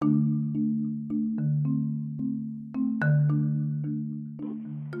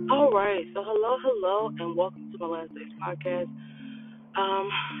All right. So hello, and welcome to my last day's podcast. Um,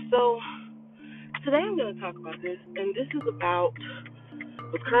 so today I'm going to talk about this, and this is about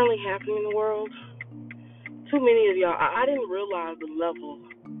what's currently happening in the world. Too many of y'all, I didn't realize the level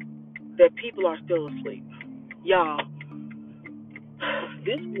that people are still asleep. Y'all,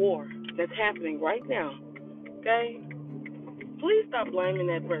 this war that's happening right now, okay? Please stop blaming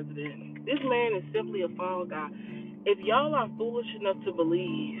that president. This man is simply a fall guy. If y'all are foolish enough to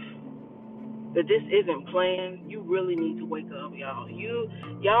believe that this isn't planned, you really need to wake up, y'all.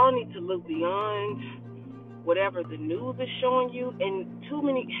 Y'all need to look beyond whatever the news is showing you. And too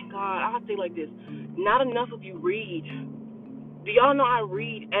many, God, I say like this: not enough of you read. Do y'all know I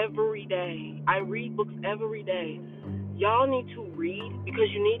read every day? I read books every day. Y'all need to read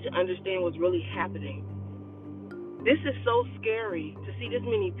because you need to understand what's really happening. This is so scary to see this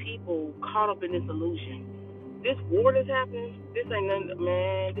many people caught up in this illusion. This war that's happening, this ain't nothing,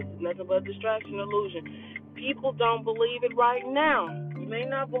 man, this is nothing but a distraction, illusion. People don't believe it right now. You may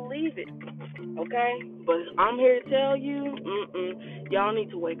not believe it, okay? But I'm here to tell you, y'all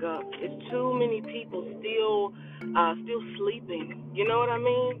need to wake up. It's too many people still sleeping. You know what I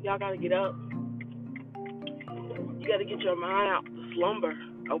mean? Y'all gotta get up. You gotta get your mind out the slumber,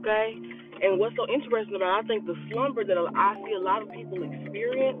 okay? And what's so interesting about it, I think the slumber that I see a lot of people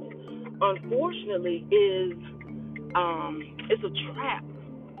experience, unfortunately, is it's a trap.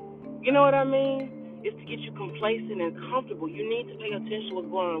 You know what I mean? It's to get you complacent and comfortable. You need to pay attention to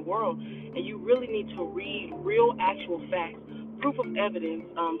what's going on in the world, and you really need to read real, actual facts, proof of evidence,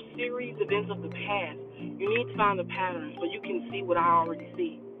 series events of the past. You need to find a pattern so you can see what I already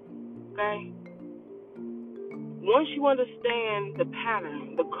see. Okay? Once you understand the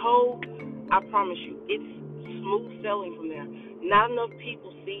pattern, the code, I promise you, it's smooth sailing from there. Not enough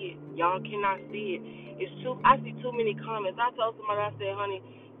people see it. Y'all cannot see it. I see too many comments. I told somebody, I said, honey,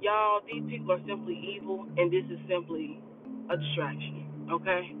 y'all, these people are simply evil, and this is simply a distraction.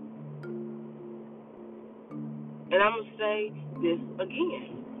 Okay? And I'm going to say this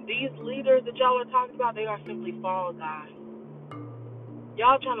again. These leaders that y'all are talking about, they are simply fall guys.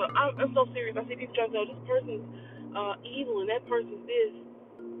 Y'all trying to, I'm so serious. I see people trying to say, this person's evil and that person's this.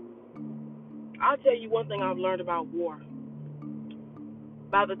 I'll tell you one thing I've learned about war.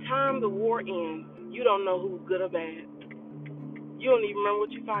 By the time the war ends, you don't know who's good or bad. You don't even remember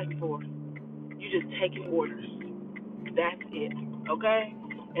what you're fighting for. You just taking orders. That's it. Okay?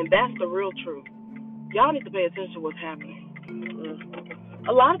 And that's the real truth. Y'all need to pay attention to what's happening.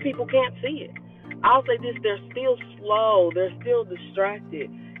 A lot of people can't see it. I'll say this, they're still slow. They're still distracted.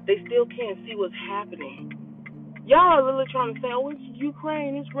 They still can't see what's happening. Y'all are really trying to say, oh, it's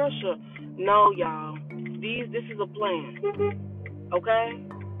Ukraine, it's Russia. No, y'all. This is a plan. Okay?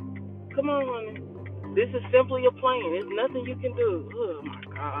 Come on, honey. This is simply a plan. There's nothing you can do. Oh, my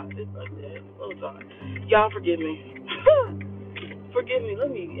God. It's like that. I'm so sorry. Y'all forgive me. Forgive me.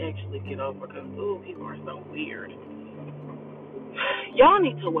 Let me actually get over because, people are so weird. Y'all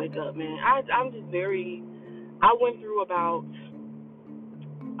need to wake up, man. I went through about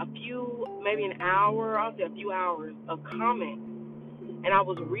maybe an hour, I'll say a few hours of comments, and I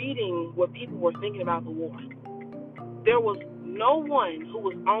was reading what people were thinking about the war. There was no one who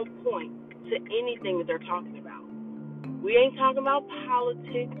was on point to anything that they're talking about. We ain't talking about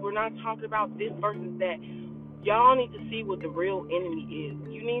politics. We're not talking about this versus that. Y'all need to see what the real enemy is.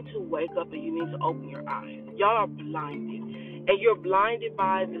 You need to wake up and you need to open your eyes. Y'all are blinded. And you're blinded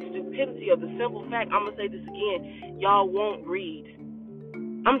by the stupidity of the simple fact. I'm going to say this again. Y'all won't read.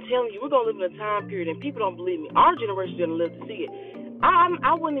 I'm telling you, we're going to live in a time period, and people don't believe me. Our generation didn't live to see it.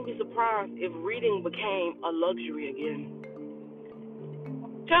 I wouldn't be surprised if reading became a luxury again.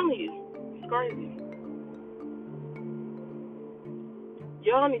 I'm telling you, it's crazy.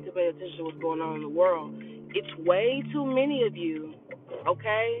 Y'all need to pay attention to what's going on in the world. It's way too many of you,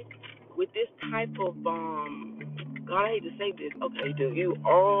 okay, with this type of, God, I hate to say this, okay, dude, you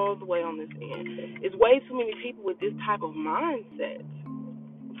all the way on this end. It's way too many people with this type of mindset.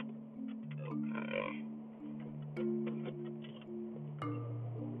 Okay.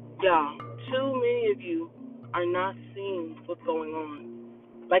 Y'all, too many of you are not seeing what's going on.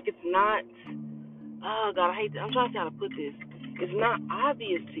 Like, it's not, oh, God, I'm trying to see how to put this. It's not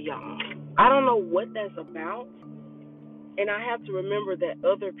obvious to y'all. I don't know what that's about. And I have to remember that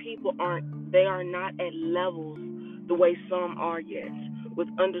other people are not at levels the way some are yet with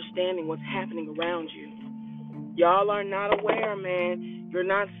understanding what's happening around you. Y'all are not aware, man. You're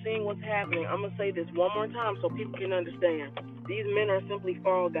not seeing what's happening. I'm going to say this one more time so people can understand. These men are simply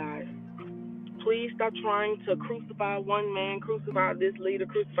fall guys. Please stop trying to crucify one man, crucify this leader,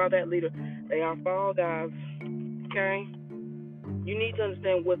 crucify that leader. They are fall guys. Okay? You need to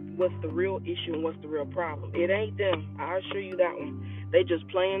understand what's the real issue and what's the real problem. It ain't them. I assure you that one. They just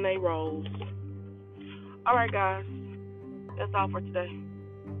playing their roles. All right, guys. That's all for today.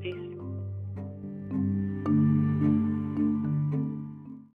 Peace.